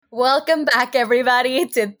Welcome back, everybody,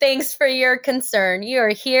 to Thanks for Your Concern. You are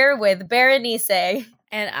here with Berenice.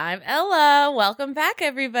 And I'm Ella. Welcome back,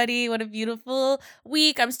 everybody. What a beautiful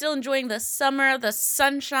week. I'm still enjoying the summer, the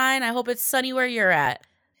sunshine. I hope it's sunny where you're at.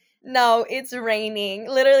 No, it's raining.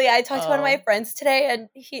 Literally, I talked to one of my friends today,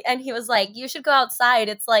 and he was like, "You should go outside.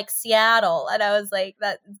 It's like Seattle." And I was like,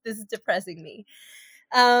 this is depressing me.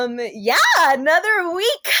 Yeah, another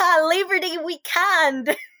week, Labor Day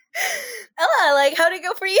weekend. Ella, like, how'd it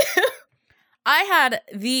go for you? I had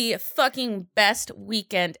the fucking best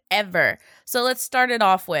weekend ever. So let's start it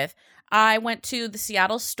off with, I went to the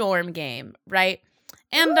Seattle Storm game, right?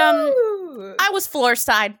 And I was floor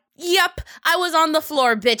side. Yep, I was on the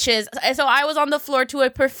floor, bitches. So I was on the floor to a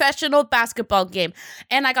professional basketball game.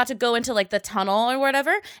 And I got to go into like the tunnel or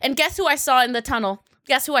whatever. And guess who I saw in the tunnel?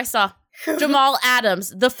 Guess who I saw? Jamal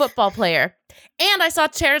Adams, the football player. And I saw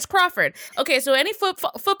Terrence Crawford. Okay, so any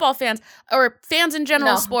football fans or fans in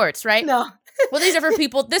general sports, right? No. Well, these are for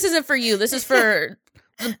people. This isn't for you. This is for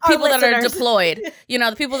the people that are deployed. You know,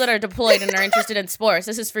 the people that are deployed and are interested in sports.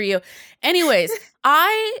 This is for you. Anyways,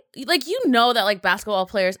 that like basketball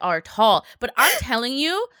players are tall, but I'm telling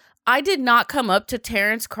you, I did not come up to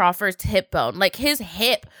Terrence Crawford's hip bone. Like his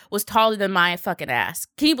hip was taller than my fucking ass.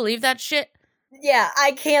 Can you believe that shit? Yeah,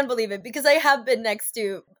 I can believe it because I have been next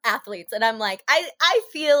to athletes and I'm like, I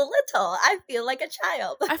feel little. I feel like a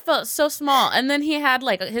child. I felt so small. And then he had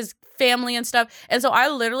like his family and stuff. And so I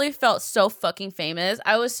literally felt so fucking famous.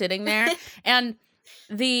 I was sitting there and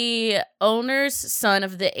the owner's son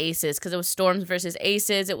of the Aces, because it was Storms versus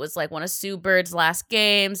Aces. It was like one of Sue Bird's last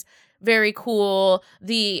games. Very cool.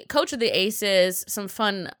 The coach of the Aces, some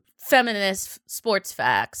fun feminist sports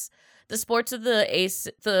facts. The coach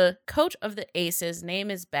of the Aces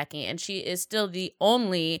name is Becky, and she is still the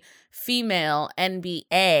only female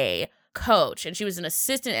NBA coach, and she was an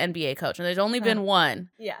assistant NBA coach, and there's only been one.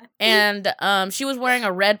 Yeah. And she was wearing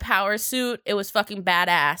a red power suit. It was fucking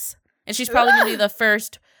badass. And she's probably going to be the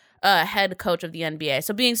first head coach of the NBA.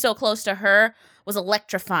 So being so close to her was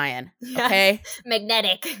electrifying, okay?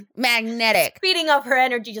 Magnetic. Speeding up her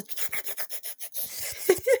energy just...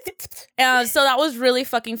 So that was really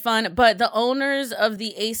fucking fun. But the owners of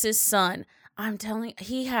the Aces' son, I'm telling you,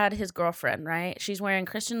 he had his girlfriend, right? She's wearing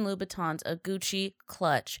Christian Louboutins, a Gucci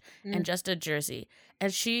clutch, and just a jersey.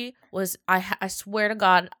 And she was, I swear to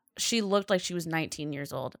God, she looked like she was 19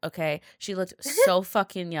 years old, okay? She looked so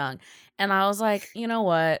fucking young. And I was like, you know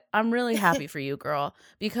what? I'm really happy for you, girl.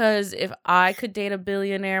 Because if I could date a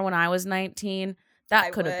billionaire when I was 19,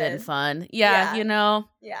 that could have been fun. Yeah, you know?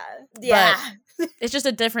 Yeah. But it's just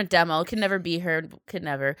a different demo. Could never be her. Could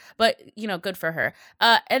never. But, you know, good for her.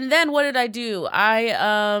 And then what did I do?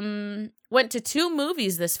 I went to 2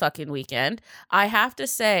 movies this fucking weekend. I have to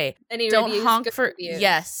say, don't honk for reviews.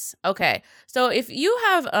 Yes. Okay. So if you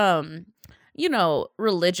have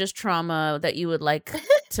religious trauma that you would like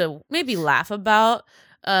to maybe laugh about,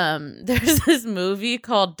 there's this movie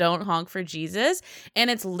called Don't Honk for Jesus,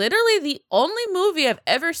 and it's literally the only movie I've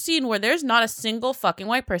ever seen where there's not a single fucking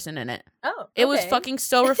white person in it. Oh, okay. It was fucking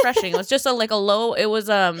so refreshing. It was just anyways,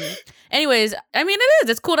 I mean, it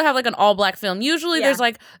is. It's cool to have like an all black film. Usually there's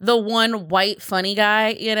like the one white funny guy,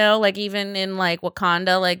 you know, like even in like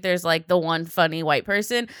Wakanda, like there's like the one funny white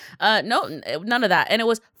person. No, none of that. And it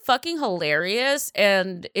was fucking hilarious,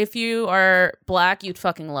 and if you are black, you'd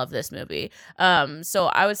fucking love this movie.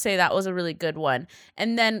 So I would say that was a really good one.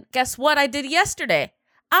 And then guess what I did yesterday?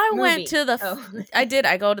 I went to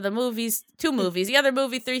I go to the movies, 2 movies. The other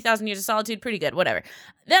movie, 3,000 Years of Solitude, pretty good, whatever.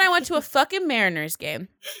 Then I went to a fucking Mariners game.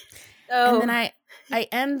 And then I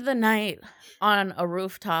end the night on a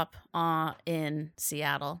rooftop in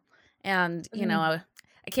Seattle. And, you know,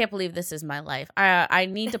 I can't believe this is my life. I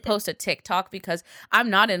need to post a TikTok because I'm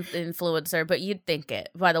not an influencer, but you'd think it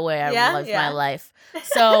by the way I live my life.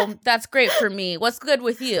 So that's great for me. What's good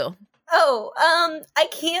with you? Oh, I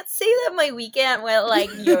can't say that my weekend went like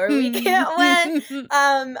your weekend went.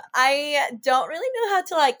 I don't really know how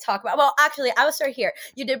to like talk about. Well, actually, I will start here.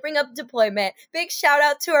 You did bring up deployment. Big shout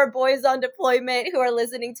out to our boys on deployment who are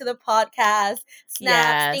listening to the podcast. Snaps.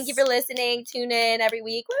 Yes. Thank you for listening. Tune in every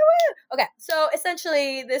week. Woo-woo. Okay, so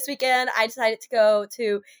essentially this weekend I decided to go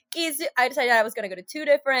to I decided I was going to go to 2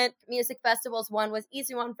 different music festivals. One was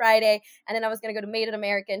Easy One Friday, and then I was going to go to Made in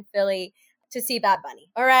America in Philly to see Bad Bunny.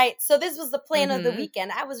 All right. So this was the plan of the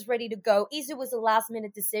weekend. I was ready to go. Easy was a last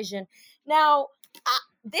minute decision. Now,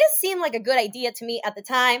 this seemed like a good idea to me at the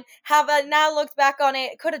time. Have I now looked back on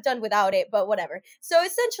it, could have done without it, but whatever. So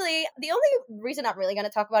essentially, the only reason I'm really going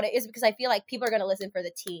to talk about it is because I feel like people are going to listen for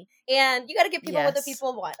the tea. And you got to give people what the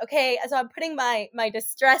people want, okay? So I'm putting my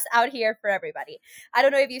distress out here for everybody. I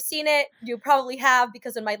don't know if you've seen it. You probably have,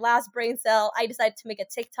 because in my last brain cell, I decided to make a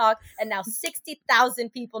TikTok, and now 60,000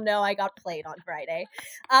 people know I got played on Friday.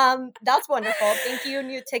 That's wonderful. Thank you,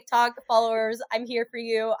 new TikTok followers. I'm here for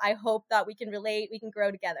you. I hope that we can relate, we can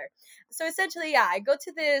grow together. So essentially, yeah, I go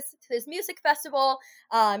to this music festival,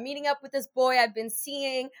 meeting up with this boy I've been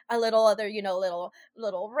seeing, a little other,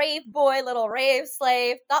 little rave boy, little rave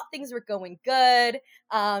slave. Thought things were going good.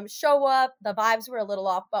 Show up, the vibes were a little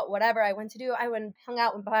off, but whatever I went to do, I went and hung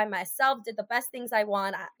out by myself, did the best things I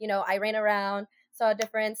want. I ran around, saw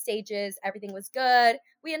different stages, everything was good.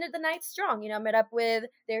 We ended the night strong, met up with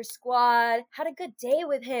their squad, had a good day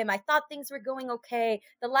with him. I thought things were going okay.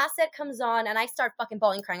 The last set comes on and I start fucking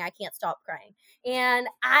bawling, crying. I can't stop crying. And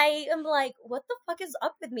I am like, what the fuck is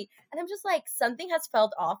up with me? And I'm just like, something has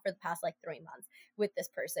felt off for the past 3 months with this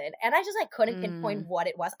person. And I just couldn't pinpoint what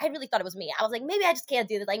it was. I really thought it was me. I was like, maybe I just can't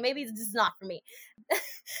do this. Maybe this is not for me.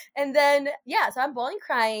 And then, so I'm bawling,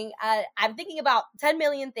 crying. I'm thinking about 10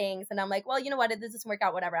 million things. And I'm like, well, you know what? If this doesn't work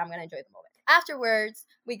out, whatever, I'm going to enjoy the moment. Afterwards,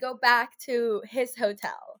 we go back to his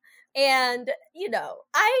hotel. And,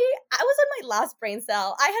 I was on my last brain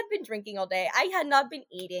cell. I had been drinking all day. I had not been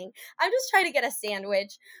eating. I'm just trying to get a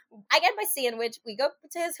sandwich. I get my sandwich. We go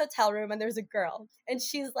to his hotel room and there's a girl. And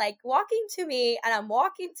she's walking to me and I'm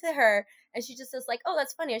walking to her. And she just says oh,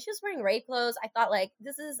 that's funny. And she was wearing rave clothes. I thought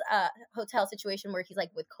this is a hotel situation where he's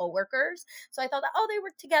with coworkers. So I thought that, they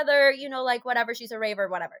work together, whatever. She's a raver,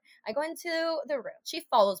 whatever. I go into the room. She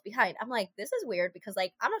follows behind. I'm like, this is weird because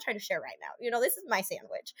I'm not trying to share right now. This is my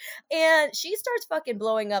sandwich. And she starts fucking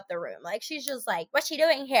blowing up the room. She's just what's she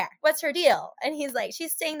doing here? What's her deal? And he's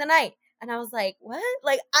she's staying the night. And I was like, what?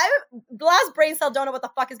 Last brain cell don't know what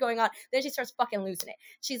the fuck is going on. Then she starts fucking losing it.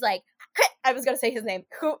 She's like, I was going to say his name.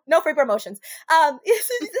 No free promotions. She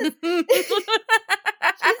says, are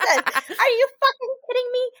you fucking kidding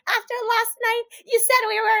me? After last night, you said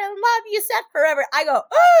we were in love. You said forever. I go,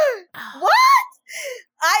 what?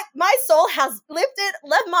 My soul has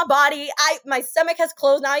left my body. My stomach has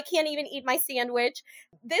closed. Now I can't even eat my sandwich.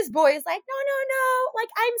 This boy is like, no.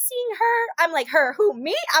 I'm seeing her. I'm like, her? Who?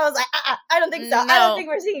 Me? I was like, I don't think so. No. I don't think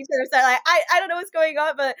we're seeing each other. So I don't know what's going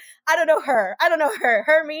on, but I don't know her. I don't know her.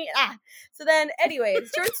 Her, me? So then,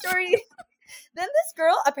 anyways, short story. Then this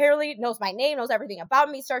girl apparently knows my name, knows everything about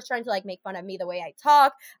me, starts trying to make fun of me the way I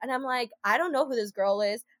talk. And I'm like, I don't know who this girl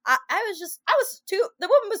is. The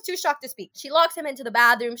woman was too shocked to speak. She locks him into the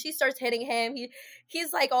bathroom. She starts hitting him.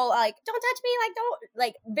 He's all don't touch me.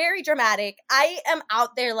 Don't, very dramatic. I am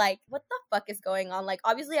out there what the fuck is going on?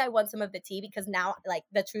 Obviously I want some of the tea because now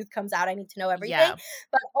the truth comes out. I need to know everything. Yeah.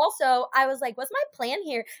 But also I was like, what's my plan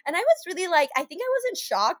here? And I was really I think I was in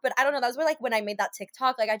shock, but I don't know. That was where when I made that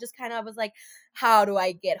TikTok, I just kind of was like, how do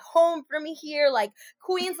I get home from here?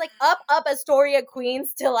 Queens, up Astoria,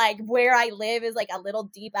 Queens to where I live is a little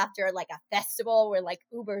deep after a festival where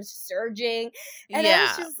Uber's surging. And I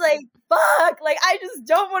was just fuck, I just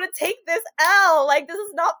don't want to take this L. This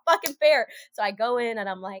is not fucking fair. So I go in and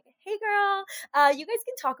I'm like, hey girl, you guys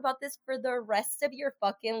can talk about this for the rest of your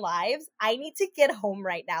fucking lives. I need to get home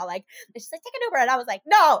right now. And she's like, take an Uber. And I was like,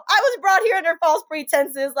 no, I was brought here under false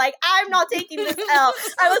pretenses. I'm not taking this L.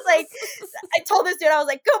 I was like, I told this dude, I was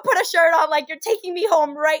like, go put a shirt on. You're taking me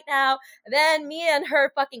home right now. Then me and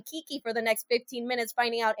her fucking kiki for the next 15 minutes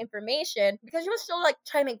finding out information because she was still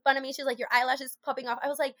trying to make fun of me. She's like, your eyelashes popping off. I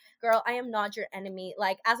was like, girl, I am not your enemy.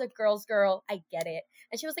 As a girl's girl, I get it.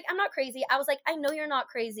 And she was like, I'm not crazy. I was like, I know you're not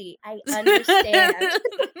crazy. I understand.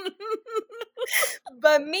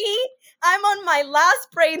 But me, I'm on my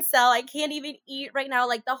last brain cell. I can't even eat right now.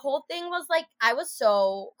 The whole thing was I was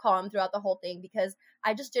so calm throughout the whole thing because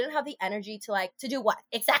I just didn't have the energy to do what?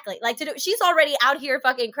 Exactly. To do, she's already out here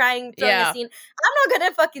fucking crying, throwing a scene. I'm not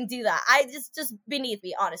gonna fucking do that. Just beneath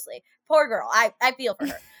me, honestly. Poor girl. I feel for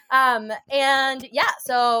her. And yeah,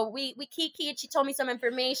 so we kikied. She told me some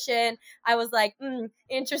information. I was like,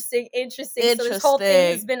 interesting. So this whole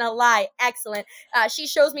thing has been a lie. Excellent. She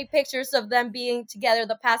shows me pictures of them being together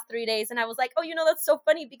the past 3 days. And I was like, oh, that's so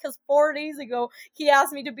funny because 4 days ago, he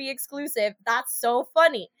asked me to be exclusive. That's so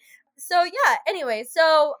funny. So yeah, anyway,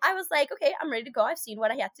 so I was like, okay, I'm ready to go. I've seen what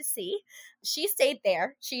I had to see. She stayed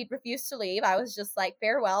there. She refused to leave. I was just like,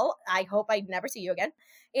 farewell. I hope I never see you again.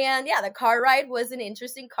 And yeah, the car ride was an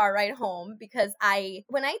interesting car ride home because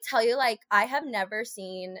when I tell you, like, I have never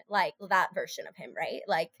seen like that version of him, right?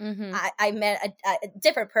 Like, I met a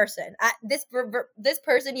different person. This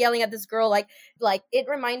person yelling at this girl, like it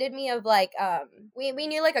reminded me of like we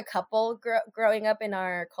knew like a couple growing up in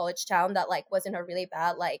our college town that like was in a really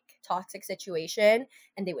bad like toxic situation,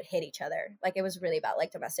 and they would hit each other. Like it was really bad,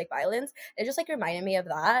 like domestic violence. It just like reminded me of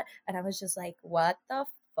that, and I was just like, what the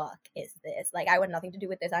fuck is this? Like I want nothing to do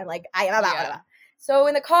with this. I'm like, I am about. So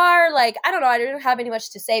in the car, like, I don't know, I didn't have any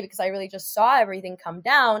much to say because I really just saw everything come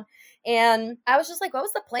down. And I was just like, what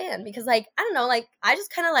was the plan? Because like, I don't know, like, I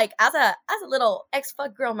just kind of like, as a little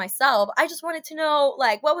ex-fuck girl myself, I just wanted to know,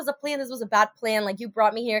 like, what was the plan? This was a bad plan. Like, you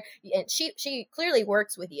brought me here. And she clearly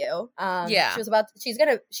works with you. She's in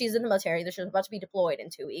the military. She was about to be deployed in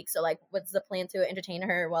 2 weeks. So like, what's the plan to entertain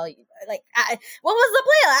her while you, like, what was the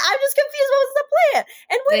plan? I'm just confused. What was the plan?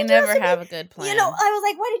 And they never have a good plan. You know, I was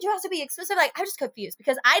like, why did you have to be exclusive? Like, I'm just confused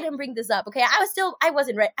because I didn't bring this up. Okay. I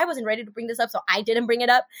wasn't ready to bring this up. So I didn't bring it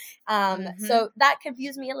up. So that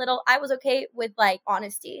confused me a little. I was okay with like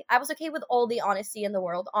honesty. I was okay with all the honesty in the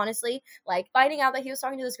world. Honestly, like finding out that he was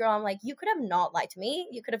talking to this girl, I'm like, you could have not lied to me.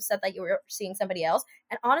 You could have said that you were seeing somebody else.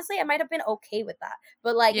 And honestly, I might have been okay with that.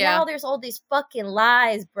 But like now there's all these fucking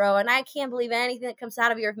lies, bro. And I can't believe anything that comes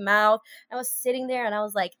out of your mouth. I was sitting there and I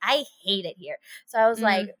was like, I hate it here. So I was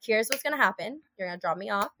like, here's what's going to happen. You're going to drop me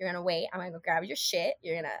off. You're going to wait. I'm going to go grab your shit.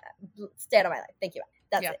 You're going to stay out of my life. Thank you.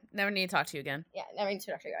 That's it. Never need to talk to you again. Yeah, never need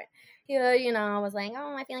to talk to you again. He, you know, was like,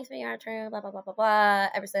 oh, my feelings for you are true, blah, blah, blah, blah, blah.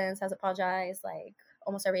 Ever since, has apologized, like,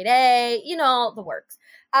 almost every day. You know, the works.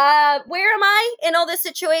 Where am I in all this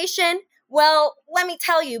situation? Well, let me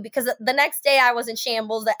tell you, because the next day I was in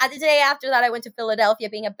shambles. The day after that, I went to Philadelphia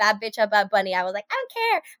being a bad bitch about Bunny. I was like, I don't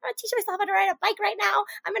care. I'm going to teach myself how to ride a bike right now.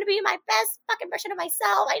 I'm going to be my best fucking version of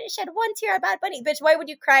myself. I didn't shed one tear about Bunny. Bitch, why would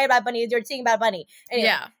you cry about Bunny if you're singing about Bunny? Anyway,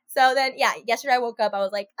 yeah. So then, yeah, yesterday I woke up, I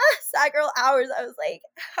was like, sad girl hours. I was like,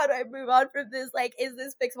 how do I move on from this? Like, is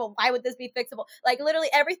this fixable? Why would this be fixable? Like, literally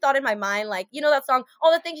every thought in my mind, like, you know that song,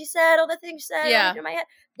 all the things you said, yeah. through my head.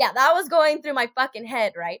 Yeah, that was going through my fucking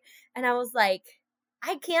head, right? And I was like,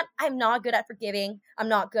 I'm not good at forgiving. I'm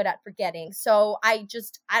not good at forgetting. So I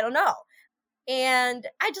don't know. And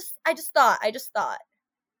I just thought.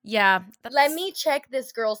 Yeah. Let me check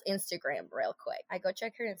this girl's Instagram real quick. I go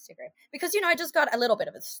check her Instagram. Because, you know, I just got a little bit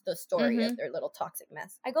of the story of their little toxic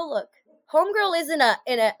mess. I go look. Homegirl is in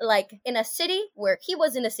a city where he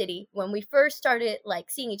was in a city when we first started, like,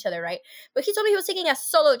 seeing each other, right? But he told me he was taking a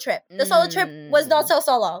solo trip. The solo trip was not so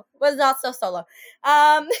solo.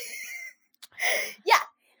 Yeah.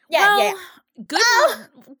 Good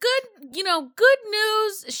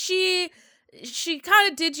news. She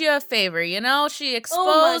kind of did you a favor, you know? She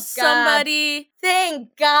exposed somebody.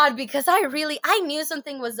 Thank God, because I knew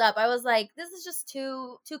something was up. I was like, this is just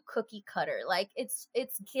too cookie cutter. Like,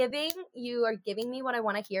 you are giving me what I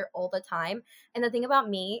want to hear all the time. And the thing about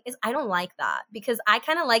me is I don't like that because I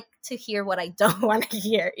kind of like to hear what I don't want to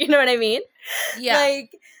hear. You know what I mean? Yeah.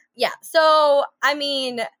 Like, yeah. So, I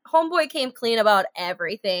mean, homeboy came clean about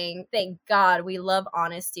everything. Thank God. We love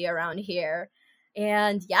honesty around here.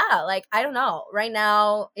 And yeah, like, I don't know. Right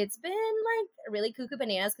now, it's been like really cuckoo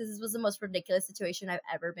bananas because this was the most ridiculous situation I've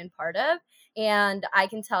ever been part of. And I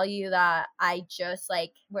can tell you that I just,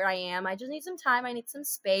 like, where I am, I just need some time. I need some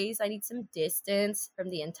space. I need some distance from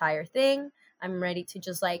the entire thing. I'm ready to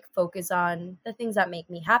just, like, focus on the things that make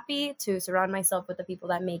me happy, to surround myself with the people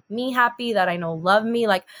that make me happy, that I know love me.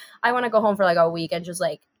 Like, I want to go home for, like, a week and just,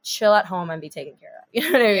 like, chill at home and be taken care of. You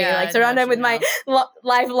know what I mean? Yeah, like, surrounded with my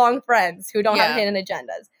lifelong friends who don't have hidden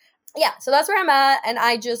agendas. Yeah, so that's where I'm at. And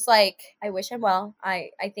I just, like, I wish him well.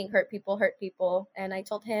 I think hurt people. And I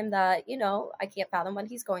told him that, you know, I can't fathom what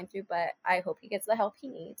he's going through, but I hope he gets the help he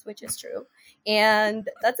needs, which is true. And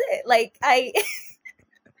that's it. Like, like,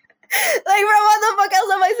 bro, what the fuck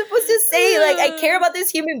else am I supposed to say? Like, I care about this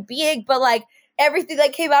human being, but, like, everything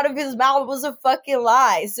that came out of his mouth was a fucking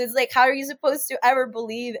lie. So it's like, how are you supposed to ever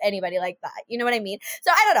believe anybody like that? You know what I mean? So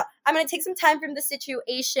I don't know. I'm going to take some time from the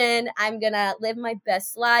situation. I'm going to live my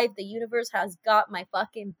best life. The universe has got my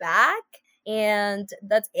fucking back. And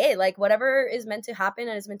that's it. Like, whatever is meant to happen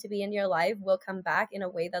and is meant to be in your life will come back in a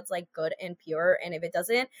way that's, like, good and pure. And if it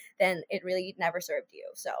doesn't, then it really never served you.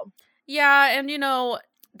 So yeah. And, you know,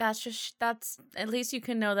 that's at least you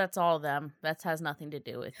can know that's all them. That has nothing to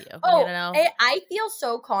do with you. Oh, you know? I feel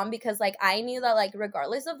so calm because, like, I knew that, like,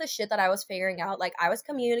 regardless of the shit that I was figuring out, like, I was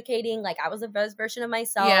communicating, like, I was the best version of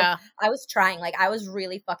myself. Yeah. I was trying, like, I was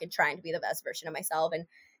really fucking trying to be the best version of myself. And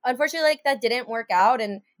unfortunately, like, that didn't work out.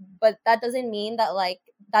 But that doesn't mean that, like,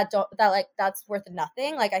 that's worth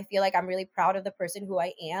nothing. Like, I feel like I'm really proud of the person who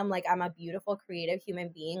I am. Like, I'm a beautiful, creative human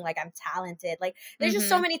being. Like, I'm talented. Like, there's just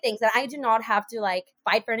so many things that I do not have to like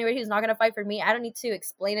fight for anybody who's not gonna fight for me. I don't need to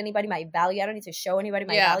explain anybody my value. I don't need to show anybody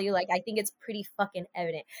my value. Like, I think it's pretty fucking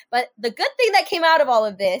evident. But the good thing that came out of all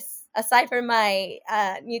of this, aside from my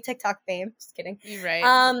new TikTok fame, just kidding. You're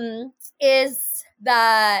right. Is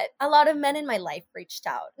that a lot of men in my life reached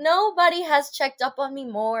out. Nobody has checked up on me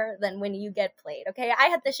more than when you get played, okay? I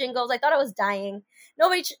had the shingles. I thought I was dying.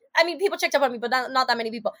 People checked up on me, but not that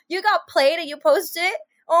many people. You got played and you posted it?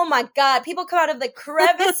 Oh my God. People come out of the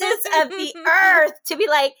crevices of the earth to be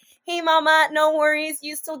like, hey, mama, no worries.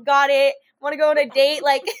 You still got it. Want to go on a date?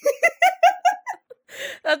 Like...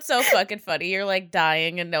 That's so fucking funny. You're like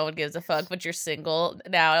dying and no one gives a fuck, but you're single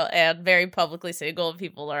now and very publicly single and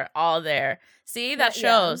people are all there. See, that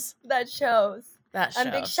shows. Yeah, that shows.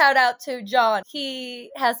 And big shout out to John. He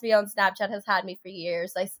has me on Snapchat, has had me for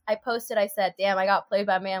years. I posted, I said, damn, I got played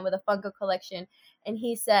by a man with a Funko collection. And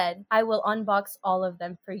he said, I will unbox all of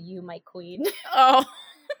them for you, my queen. Oh.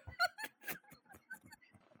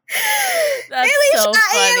 That's so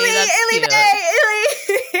funny. That's cute.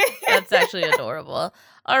 That's actually adorable.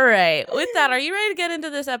 All right. With that, are you ready to get into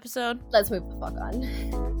this episode? Let's move the fuck on.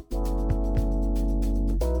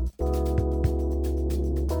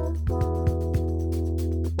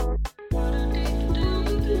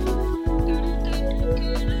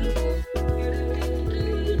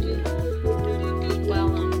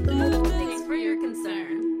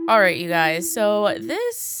 All right, you guys. So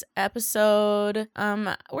this episode,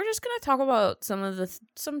 we're just gonna talk about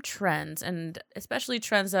some trends, and especially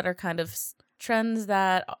trends that are kind of trends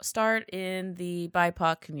that start in the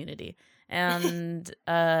BIPOC community, and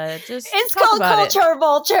just it's called culture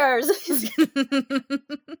vultures.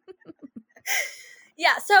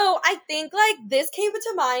 Yeah, so I think like this came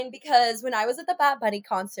into mind because when I was at the Bad Bunny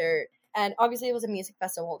concert. And obviously it was a music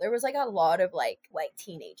festival. There was like a lot of like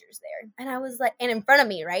teenagers there. And I was like, and in front of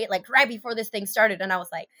me, right? Like right before this thing started. And I was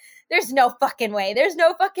like, there's no fucking way. There's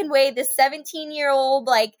no fucking way this 17-year-old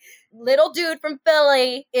like little dude from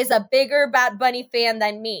Philly is a bigger Bad Bunny fan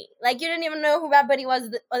than me. Like you didn't even know who Bad Bunny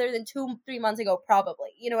was other than 2-3 months ago, probably.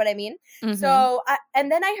 You know what I mean? Mm-hmm. So, and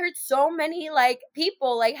then I heard so many like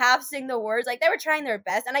people like half sing the words. Like they were trying their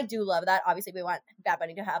best. And I do love that. Obviously we want Bad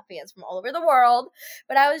Bunny to have fans from all over the world.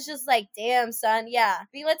 But I was just like, damn, son, yeah,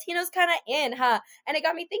 being Latino's kind of in, huh? And it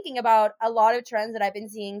got me thinking about a lot of trends that I've been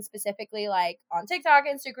seeing specifically like on TikTok,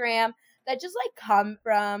 Instagram, that just like come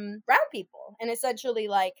from brown people and essentially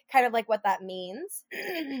like kind of like what that means.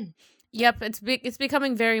 Yep, it's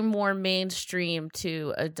becoming very more mainstream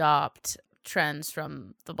to adopt trends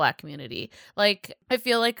from the Black community. Like I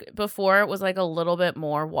feel like before it was like a little bit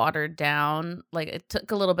more watered down, like it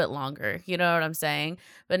took a little bit longer, you know what I'm saying?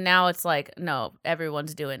 But now it's like, no,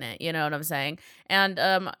 everyone's doing it, you know what I'm saying? And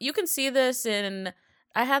you can see this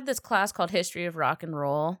I had this class called History of Rock and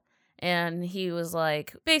Roll, and he was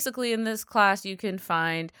like, basically in this class you can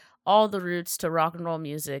find all the roots to rock and roll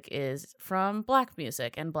music is from Black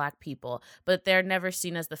music and Black people, but they're never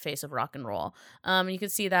seen as the face of rock and roll. You can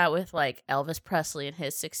see that with like Elvis Presley and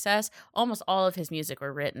his success. Almost all of his music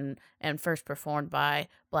were written and first performed by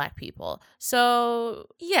Black people. So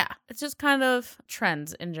yeah, it's just kind of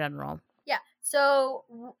trends in general. Yeah. So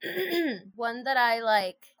one that I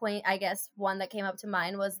like, I guess one that came up to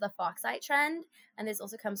mind was the fox eye trend. And this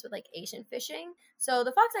also comes with like Asian fishing. So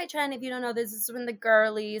the fox eye trend, if you don't know, this is when the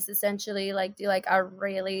girlies essentially like do like a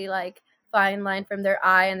really like fine line from their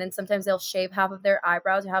eye, and then sometimes they'll shave half of their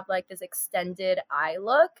eyebrows to have like this extended eye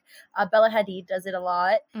look. Bella Hadid does it a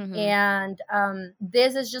lot. Mm-hmm. And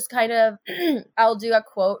this is just kind of, I'll do a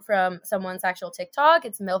quote from someone's actual TikTok.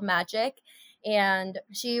 It's MILF Magic. And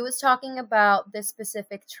she was talking about this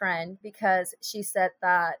specific trend because she said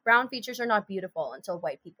that brown features are not beautiful until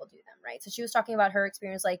white people do them, right? So she was talking about her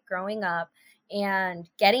experience like growing up and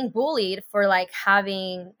getting bullied for like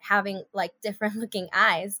having like different looking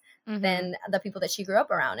eyes mm-hmm. than the people that she grew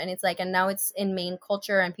up around. And it's like, and now it's in main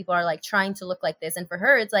culture and people are like trying to look like this. And for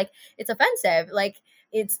her, it's like, it's offensive. Like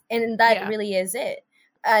and that really is it.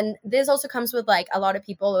 And this also comes with like a lot of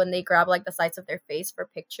people when they grab like the sides of their face for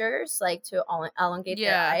pictures, like to elongate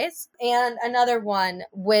their eyes. And another one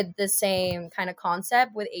with the same kind of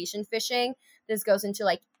concept with Asian fishing. This goes into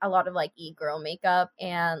like a lot of like e-girl makeup,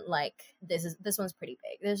 and like this one's pretty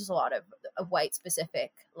big. There's just a lot of white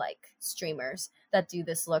specific like streamers that do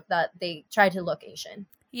this look, that they try to look Asian.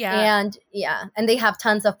 Yeah. And they have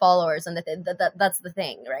tons of followers, and that's the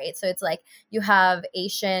thing, right? So it's like you have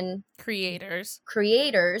Asian creators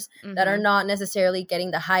mm-hmm. that are not necessarily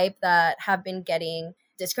getting the hype that have been getting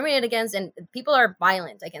discriminated against, and people are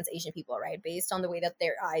violent against Asian people, right, based on the way that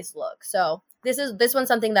their eyes look. So this one's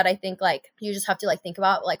something that I think like you just have to like think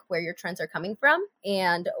about like where your trends are coming from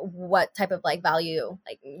and what type of like value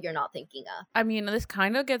like you're not thinking of. I mean, this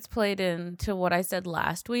kind of gets played into what I said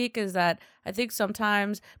last week, is that I think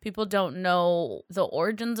sometimes people don't know the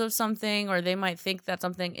origins of something, or they might think that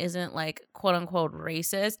something isn't like quote unquote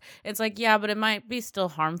racist. It's like, yeah, but it might be still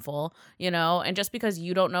harmful, you know? And just because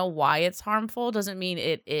you don't know why it's harmful doesn't mean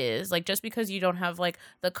it is. Like, just because you don't have like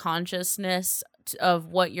the consciousness of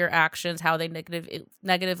what your actions, how they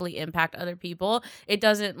negatively impact other people, it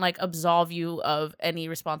doesn't like absolve you of any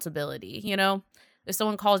responsibility, you know? If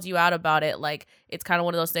someone calls you out about it, like, it's kind of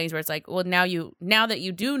one of those things where it's like, well, now that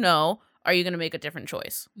you do know, are you going to make a different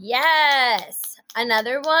choice? Yes.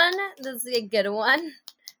 Another one, this is a good one,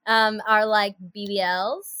 are like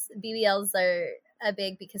BBLs. BBLs are a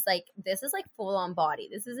big, because like this is like full on body.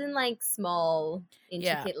 This isn't like small,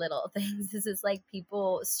 intricate little things. This is like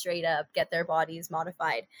people straight up get their bodies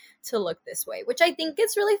modified to look this way, which I think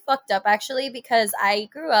is really fucked up actually, because I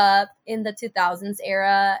grew up in the 2000s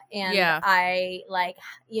era, and I like,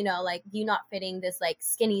 you know, like you not fitting this like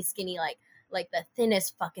skinny like the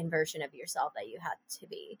thinnest fucking version of yourself that you had to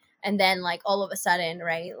be. And then like all of a sudden,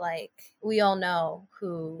 right, like we all know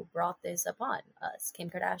who brought this upon us. Kim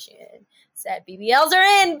Kardashian said BBLs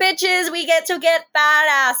are in, bitches. We get to get fat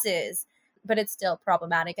asses. But it's still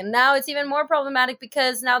problematic. And now it's even more problematic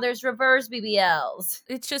because now there's reverse BBLs.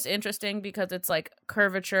 It's just interesting because it's like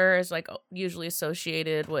curvature is like usually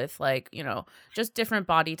associated with like, you know, just different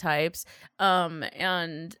body types.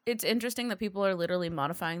 And it's interesting that people are literally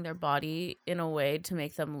modifying their body in a way to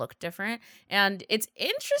make them look different. And it's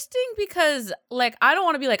interesting because like, I don't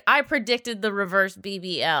want to be like, I predicted the reverse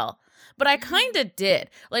BBL. But I kind of did.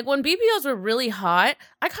 Like, when BBLs were really hot,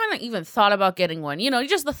 I kind of even thought about getting one. You know,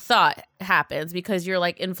 just the thought happens because you're,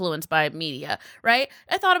 like, influenced by media, right?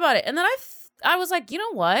 I thought about it. And then I was like, you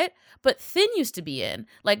know what? But thin used to be in.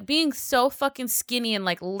 Like, being so fucking skinny and,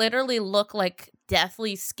 like, literally look, like,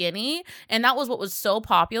 deathly skinny, and that was what was so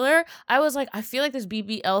popular. I was like, I feel like this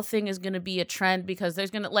BBL thing is going to be a trend because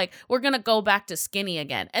there's going to like, we're going to go back to skinny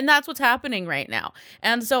again. And that's what's happening right now.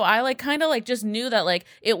 And so I like kind of like just knew that like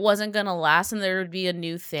it wasn't going to last and there would be a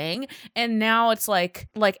new thing. And now it's like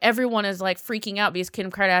everyone is like freaking out because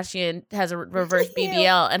Kim Kardashian has a reverse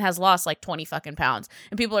BBL and has lost like 20 fucking pounds.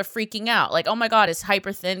 And people are freaking out. Like, oh my God, is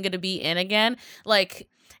hyper thin going to be in again? Like,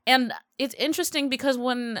 and it's interesting because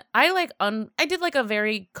when I like I did like a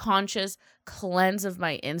very conscious cleanse of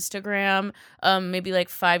my Instagram, maybe like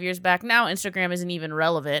 5 years back. Now Instagram isn't even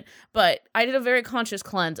relevant, but I did a very conscious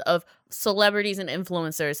cleanse of celebrities and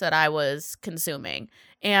influencers that I was consuming.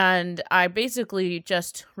 And I basically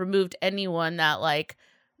just removed anyone that like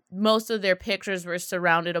most of their pictures were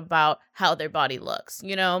surrounded about how their body looks,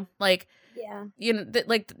 you know? Like, yeah, you know,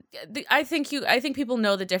 I think people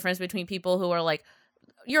know the difference between people who are like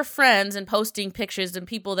your friends and posting pictures and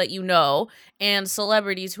people that you know, and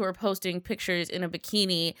celebrities who are posting pictures in a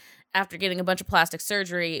bikini after getting a bunch of plastic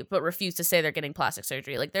surgery but refuse to say they're getting plastic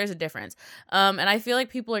surgery. Like, there's a difference. And I feel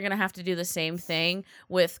like people are going to have to do the same thing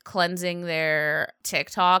with cleansing their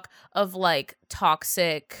TikTok of like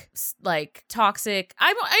toxic,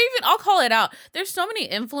 I'll call it out. There's so many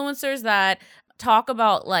influencers that talk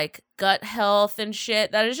about like gut health and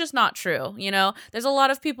shit that is just not true. You know, there's a lot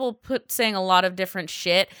of people saying a lot of different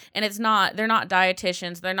shit, and they're not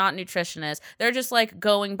dietitians, they're not nutritionists, they're just like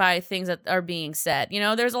going by things that are being said. You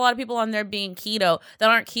know, there's a lot of people on there being keto that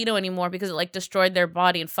aren't keto anymore because it like destroyed their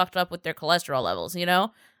body and fucked up with their cholesterol levels, you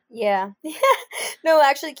know? Yeah. No,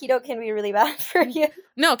 actually keto can be really bad for you.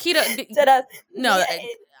 No, keto no, yeah,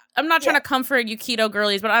 I'm not trying to comfort you keto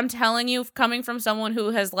girlies, but I'm telling you, coming from someone who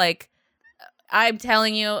has like, I'm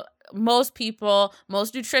telling you, most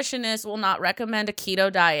nutritionists will not recommend a keto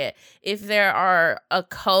diet. If there are a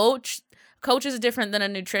coach is different than a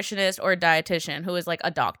nutritionist or a dietitian who is like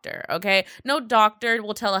a doctor, okay? No doctor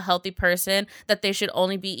will tell a healthy person that they should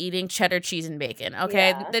only be eating cheddar cheese and bacon,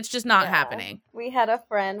 okay? Yeah. That's just not happening. We had a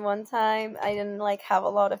friend one time, I didn't like have a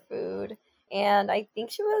lot of food, and I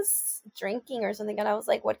think she was drinking or something, and I was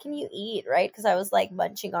like, what can you eat, right? Because I was like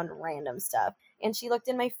munching on random stuff. And she looked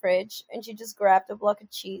in my fridge and she just grabbed a block of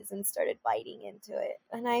cheese and started biting into it.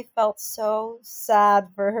 And I felt so sad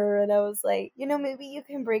for her. And I was like, you know, maybe you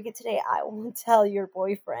can break it today. I won't tell your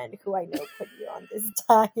boyfriend, who I know put you on this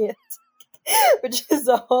diet. Which is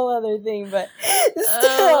a whole other thing. But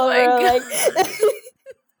still, like,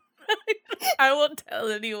 I won't tell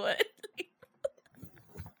anyone.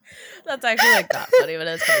 That's actually like not funny, but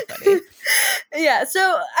that's kind of funny. Yeah, so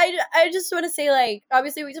I just want to say, like,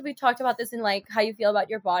 obviously we talked about this in like how you feel about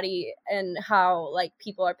your body and how like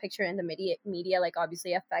people are pictured in the media like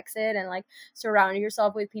obviously affects it, and like surround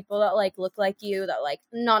yourself with people that like look like you, that like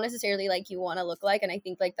not necessarily like you want to look like. And I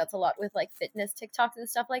think like that's a lot with like fitness TikToks and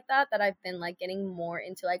stuff like that I've been like getting more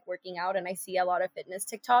into like working out, and I see a lot of fitness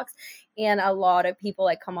TikToks and a lot of people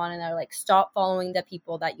like come on and they're like, stop following the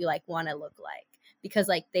people that you like want to look like, because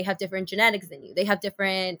like they have different genetics than you, they have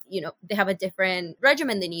different, they have a different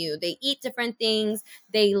regimen than you, they eat different things,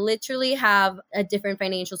 they literally have a different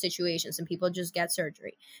financial situation. Some people just get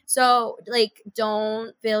surgery. So like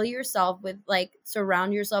don't fill yourself with like,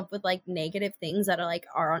 surround yourself with like negative things that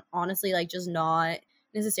are honestly like just not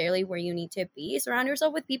necessarily where you need to be. Surround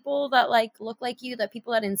yourself with people that like look like you, that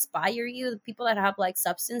people that inspire you, the people that have like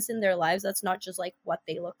substance in their lives, that's not just like what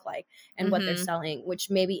they look like and what they're selling, which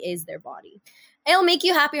maybe is their body. It'll make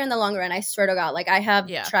you happier in the long run. I swear to God. Like I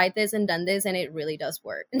have tried this and done this and it really does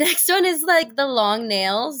work. Next one is like the long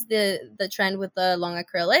nails, the trend with the long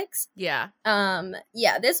acrylics. Yeah.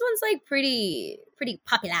 Yeah, this one's like pretty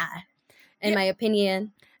popular in my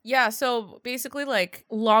opinion. Yeah, so basically like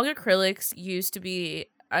long acrylics used to be,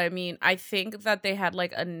 I mean, I think that they had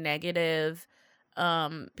like a negative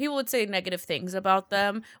people would say negative things about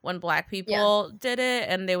them when Black people did it,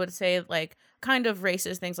 and they would say like kind of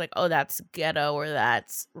racist things like, oh, that's ghetto or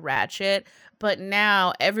that's ratchet. But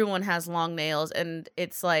now everyone has long nails and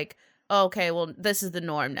it's like, okay, well, this is the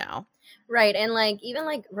norm now. Right. And like even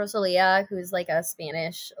like Rosalia, who's like a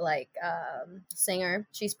Spanish like singer,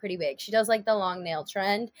 she's pretty big. She does like the long nail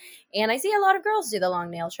trend, and I see a lot of girls do the long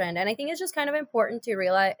nail trend, and I think it's just kind of important to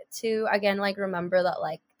realize, to again like remember that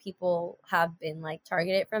like people have been like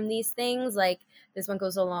targeted from these things. Like this one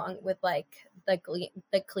goes along with like the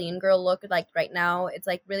clean girl look. Like right now it's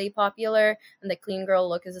like really popular, and the clean girl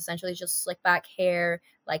look is essentially just slick back hair,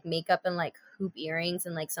 like makeup, and like hoop earrings,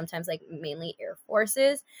 and like sometimes like mainly Air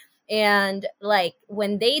Forces. And like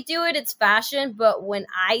when they do it, it's fashion, but when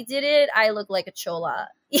I did it, I look like a chola,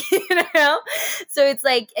 So it's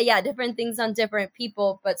like, yeah, different things on different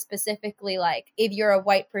people, but specifically like if you're a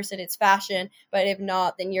white person, it's fashion, but if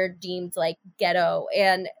not, then you're deemed like ghetto.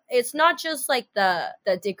 And it's not just like the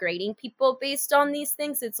degrading people based on these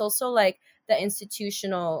things, it's also like the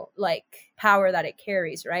institutional like power that it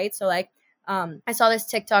carries, right? So like I saw this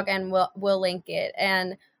TikTok, and we'll link it,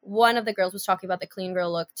 and one of the girls was talking about the clean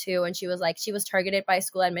girl look too, and she was like, she was targeted by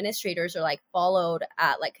school administrators or like followed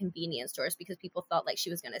at like convenience stores because people thought like she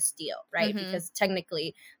was gonna steal, right? Because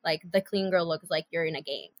technically like the clean girl look is like you're in a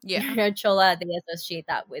gang. You're a chola, they associate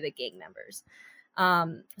that with the gang members.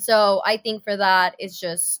 So I think for that is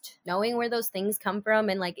just knowing where those things come from,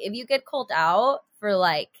 and like if you get called out for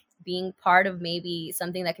like being part of maybe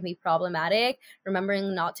something that can be problematic,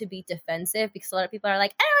 remembering not to be defensive, because a lot of people are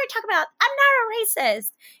like, I don't want to talk about, I'm not a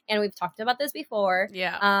racist. And we've talked about this before.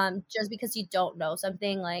 Yeah. Just because you don't know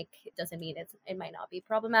something, like, it doesn't mean it might not be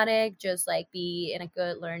problematic. Just like be in a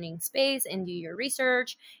good learning space and do your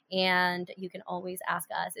research. And you can always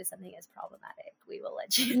ask us if something is problematic. We will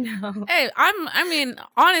let you know. Hey, I mean,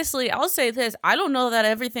 honestly, I'll say this. I don't know that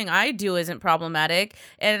everything I do isn't problematic.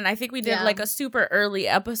 And I think we did like a super early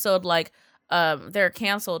episode like they're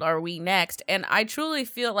canceled, are we next? And I truly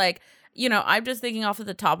feel like, I'm just thinking off of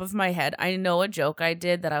the top of my head, I know a joke I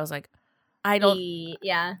did that I was like, I don't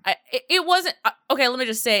it wasn't okay, let me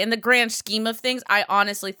just say, in the grand scheme of things, I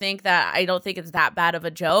honestly think that I don't think it's that bad of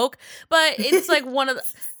a joke, but it's like one of the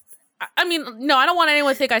I mean, no, I don't want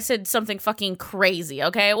anyone to think I said something fucking crazy,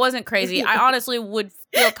 okay? It wasn't crazy. I honestly would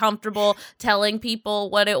feel comfortable telling people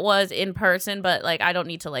what it was in person, but like I don't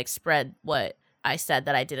need to like spread what I said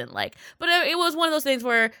that I didn't like. But it was one of those things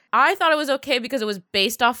where I thought it was okay because it was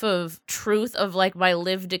based off of truth of like my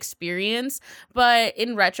lived experience. But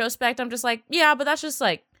in retrospect, I'm just like, yeah, but that's just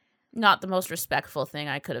like not the most respectful thing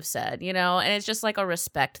I could have said, and it's just like a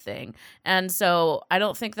respect thing. And so I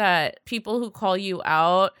don't think that people who call you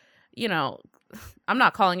out, I'm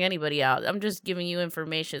not calling anybody out. I'm just giving you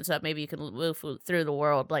information so that maybe you can move through the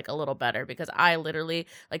world like a little better, because I literally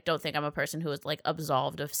like don't think I'm a person who is like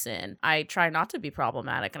absolved of sin. I try not to be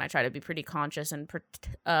problematic, and I try to be pretty conscious and pretty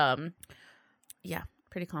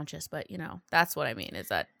conscious, but that's what I mean, is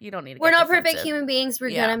that you don't need to We're not defensive. Perfect human beings. We're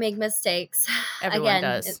gonna make mistakes. Everyone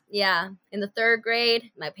does. In the 3rd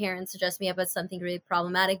grade, my parents suggested me about something really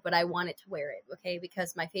problematic, but I wanted to wear it, okay?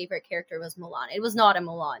 Because my favorite character was Mulan. It was not a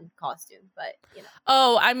Mulan costume, but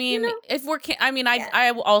Oh, I mean, if we're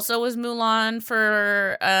I also was Mulan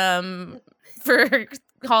for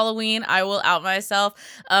Halloween. I will out myself.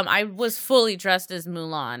 I was fully dressed as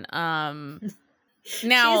Mulan.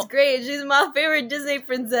 Now, she's great. She's my favorite Disney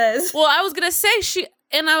princess. Well, I was gonna say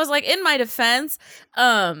and I was like, in my defense,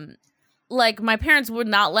 like my parents would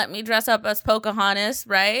not let me dress up as Pocahontas,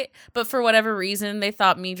 right? But for whatever reason, they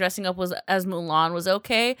thought me dressing up as Mulan was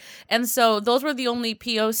okay, and so those were the only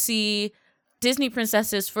POC Disney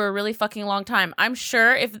princesses for a really fucking long time. I'm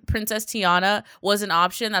sure if Princess Tiana was an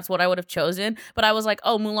option, that's what I would have chosen. But I was like,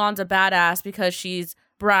 oh, Mulan's a badass because she's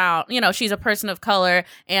brown, she's a person of color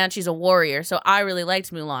and she's a warrior. So I really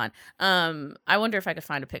liked Mulan. I wonder if I could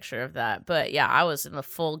find a picture of that. But yeah, I was in the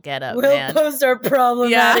full getup. We'll post our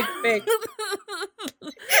problematic pic.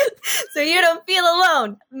 So you don't feel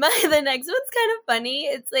alone. The next one's kind of funny.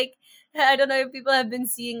 It's like, I don't know if people have been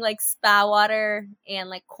seeing like spa water and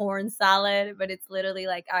like corn salad, but it's literally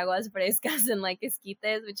like aguas frescas and like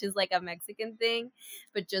esquites, which is like a Mexican thing,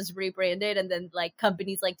 but just rebranded. And then like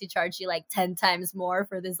companies like to charge you like 10 times more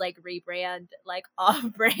for this like rebrand, like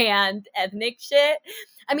off-brand ethnic shit.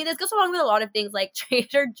 I mean, this goes along with a lot of things like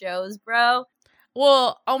Trader Joe's, bro.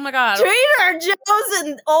 Well, oh my God. Trader Joe's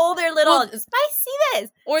and all their little spicy this.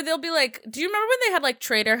 Or they'll be like, do you remember when they had like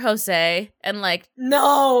Trader Jose and like...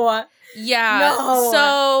 No. Yeah. No.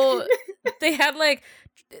 So they had like...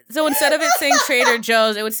 So instead of it saying Trader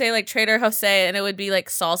Joe's, it would say like Trader Jose and it would be like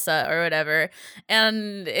salsa or whatever.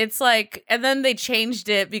 And it's like... And then they changed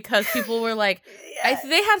it because people were like...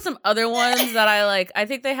 they had some other ones that I like. I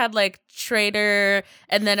think they had like Trader,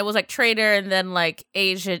 and then it was like Trader, and then like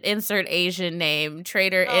Asian, insert Asian name,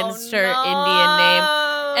 Trader, insert Indian name.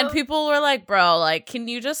 And people were like, bro, like, can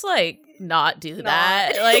you just like not do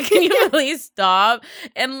that? Like, can you please stop?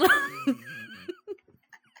 And but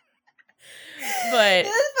it's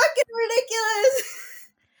fucking ridiculous.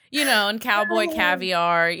 And cowboy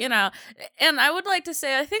caviar, and I would like to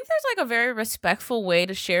say, I think there's like a very respectful way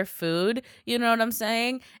to share food, you know what I'm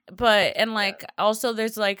saying? But, and like, also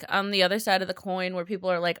there's like on the other side of the coin where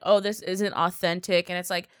people are like, oh, this isn't authentic. And it's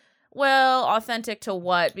like, well, authentic to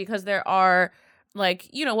what? Because there are like,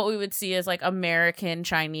 what we would see as like American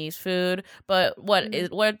Chinese food, but where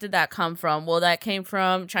did that come from? Well, that came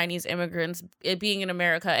from Chinese immigrants being in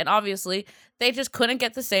America, and obviously they just couldn't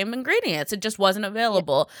get the same ingredients. It just wasn't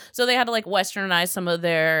available. Yeah. So they had to like westernize some of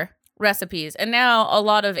their recipes. And now a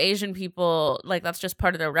lot of Asian people, like that's just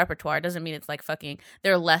part of their repertoire. It doesn't mean it's like fucking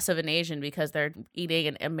they're less of an Asian because they're eating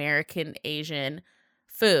an American Asian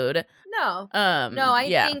food. No.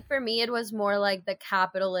 I think for me it was more like the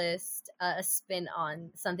capitalist spin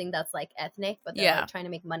on something that's like ethnic, but they're like trying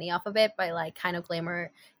to make money off of it by like kind of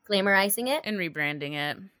glamorizing it and rebranding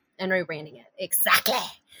it. Exactly.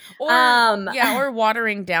 Or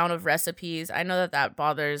watering down of recipes. I know that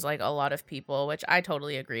bothers like a lot of people, which I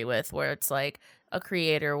totally agree with, where it's like a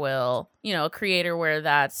creator where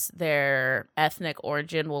that's their ethnic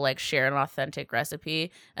origin will like share an authentic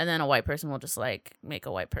recipe, and then a white person will just like make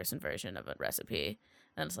a white person version of a recipe.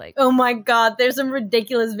 And it's like, oh my God, there's some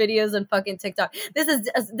ridiculous videos on fucking TikTok. This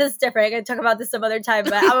is different. I'm gonna talk about this some other time,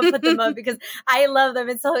 but I'm gonna put them up because I love them.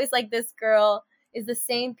 It's always like this girl is the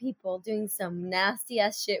same people doing some nasty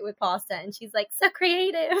ass shit with pasta, and she's like so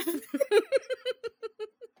creative.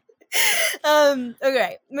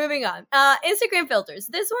 Okay, moving on. Instagram filters.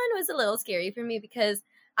 This one was a little scary for me because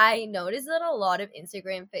I noticed that a lot of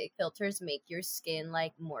Instagram filters make your skin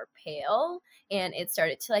like more pale, and it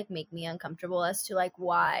started to like make me uncomfortable as to like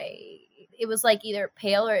why it was like either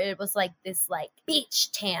pale or it was like this like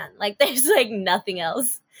beach tan. Like there's like nothing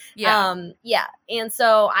else. Yeah. And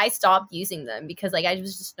so I stopped using them because like I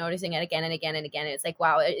was just noticing it again and again and again. And it's like,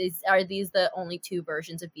 wow, are these the only two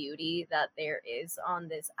versions of beauty that there is on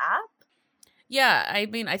this app? Yeah, I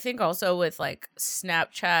mean, I think also with like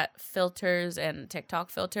Snapchat filters and TikTok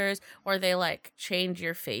filters where they like change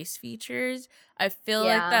your face features, I feel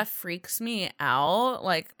like that freaks me out.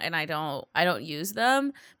 Like, and I don't use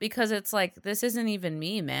them because it's like, this isn't even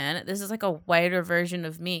me, man. This is like a whiter version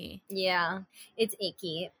of me. Yeah, it's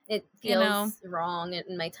icky. It feels wrong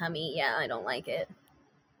in my tummy. Yeah, I don't like it.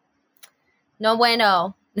 No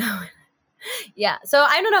bueno. No. Yeah. So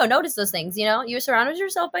I don't know. Notice those things, you surround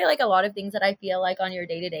yourself by like a lot of things that I feel like on your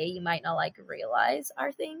day to day, you might not like realize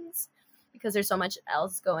are things because there's so much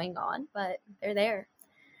else going on, but they're there.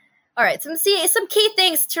 All right. Some key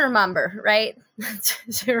things to remember, right?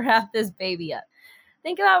 To wrap this baby up.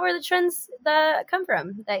 Think about where the trends that come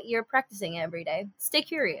from that you're practicing every day. Stay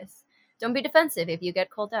curious. Don't be defensive if you get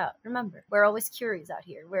called out. Remember, we're always curious out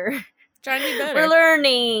here. We're trying to be better. We're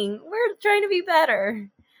learning. We're trying to be better.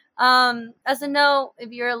 As a note,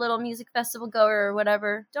 if you're a little music festival goer or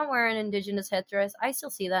whatever, don't wear an indigenous headdress. I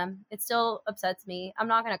still see them. It still upsets me. I'm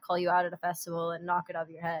not going to call you out at a festival and knock it off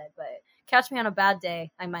your head, but catch me on a bad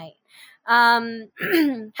day, I might.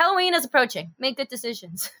 Halloween is approaching. Make good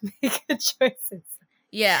decisions. Make good choices.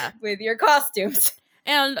 Yeah. With your costumes.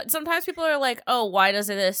 And sometimes people are like, oh, why does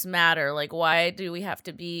this matter? Like, why do we have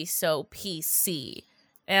to be so PC?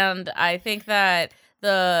 And I think that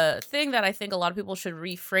the thing that I think a lot of people should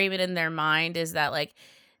reframe it in their mind is that, like,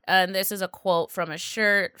 and this is a quote from a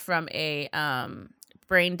shirt from a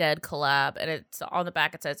Brain Dead collab, and it's on the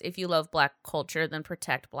back. It says, if you love Black culture, then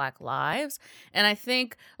protect Black lives. And I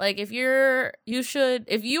think, like, if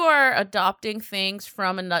you are adopting things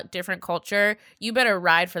from a different culture, you better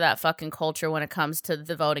ride for that fucking culture when it comes to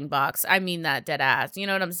the voting box. I mean that dead ass. You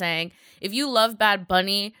know what I'm saying? If you love Bad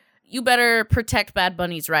Bunny, you better protect Bad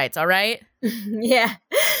Bunny's rights, all right? Yeah.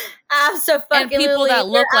 Absolutely. And people that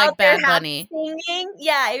look like Bad Bunny. Singing.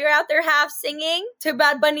 Yeah, if you're out there half singing to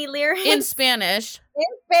Bad Bunny lyrics. In Spanish.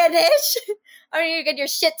 Or you get your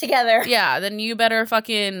shit together. Yeah, then you better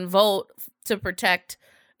fucking vote to protect,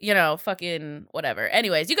 you know, fucking whatever.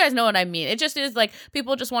 Anyways, you guys know what I mean. It just is like,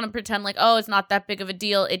 people just want to pretend like, oh, it's not that big of a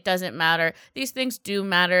deal. It doesn't matter. These things do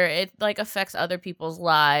matter. It, like, affects other people's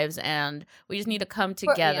lives, and we just need to come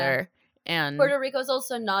together. And Puerto Rico is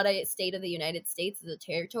also not a state of the United States; it's a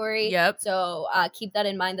territory. Yep. So keep that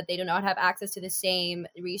in mind, that they do not have access to the same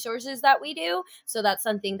resources that we do. So that's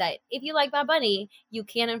something that, if you like Bad Bunny, you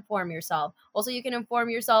can inform yourself. Also, you can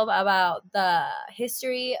inform yourself about the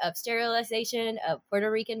history of sterilization of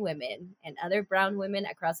Puerto Rican women and other brown women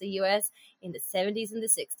across the U.S. in the 70s and the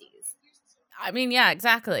 60s. I mean, yeah,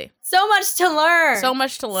 exactly. So much to learn. So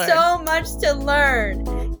much to learn. So much to learn.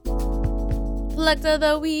 Plug of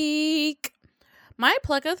the week. My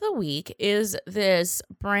plug of the week is this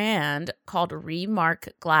brand called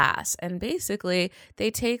Remark Glass, and basically they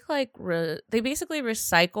take they basically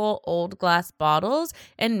recycle old glass bottles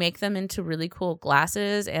and make them into really cool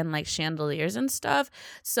glasses and like chandeliers and stuff.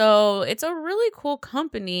 So it's a really cool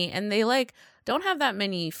company, and they like don't have that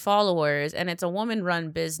many followers, and it's a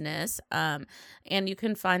woman-run business. And you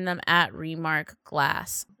can find them at Remark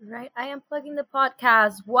Glass. Right. I am plugging the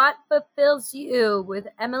podcast, What Fulfills You, with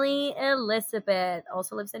Emily Elizabeth.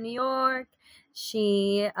 Also lives in New York.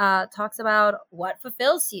 She talks about what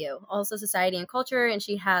fulfills you, also society and culture, and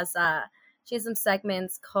she has some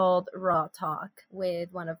segments called Raw Talk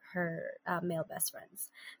with one of her male best friends.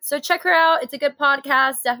 So check her out. It's a good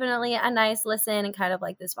podcast. Definitely a nice listen and kind of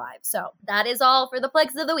like this vibe. So that is all for the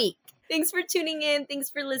plugs of the week. Thanks for tuning in. Thanks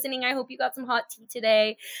for listening. I hope you got some hot tea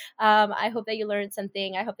today. I hope that you learned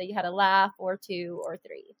something. I hope that you had a laugh or two or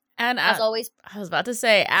three. And as always, I was about to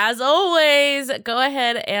say, as always, go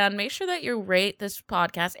ahead and make sure that you rate this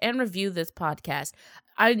podcast and review this podcast.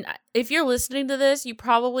 If you're listening to this, you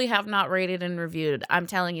probably have not rated and reviewed. I'm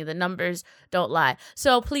telling you, the numbers don't lie.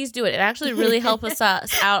 So please do it. It actually really helps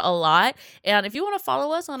us out a lot. And if you want to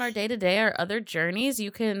follow us on our day-to-day or other journeys,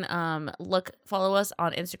 you can follow us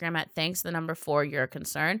on Instagram at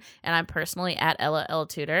thanks4yourconcern. And I'm personally at Ella L.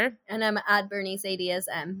 Tudor. And I'm at Bernice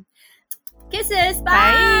ADSM. Kisses.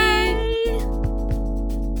 Bye.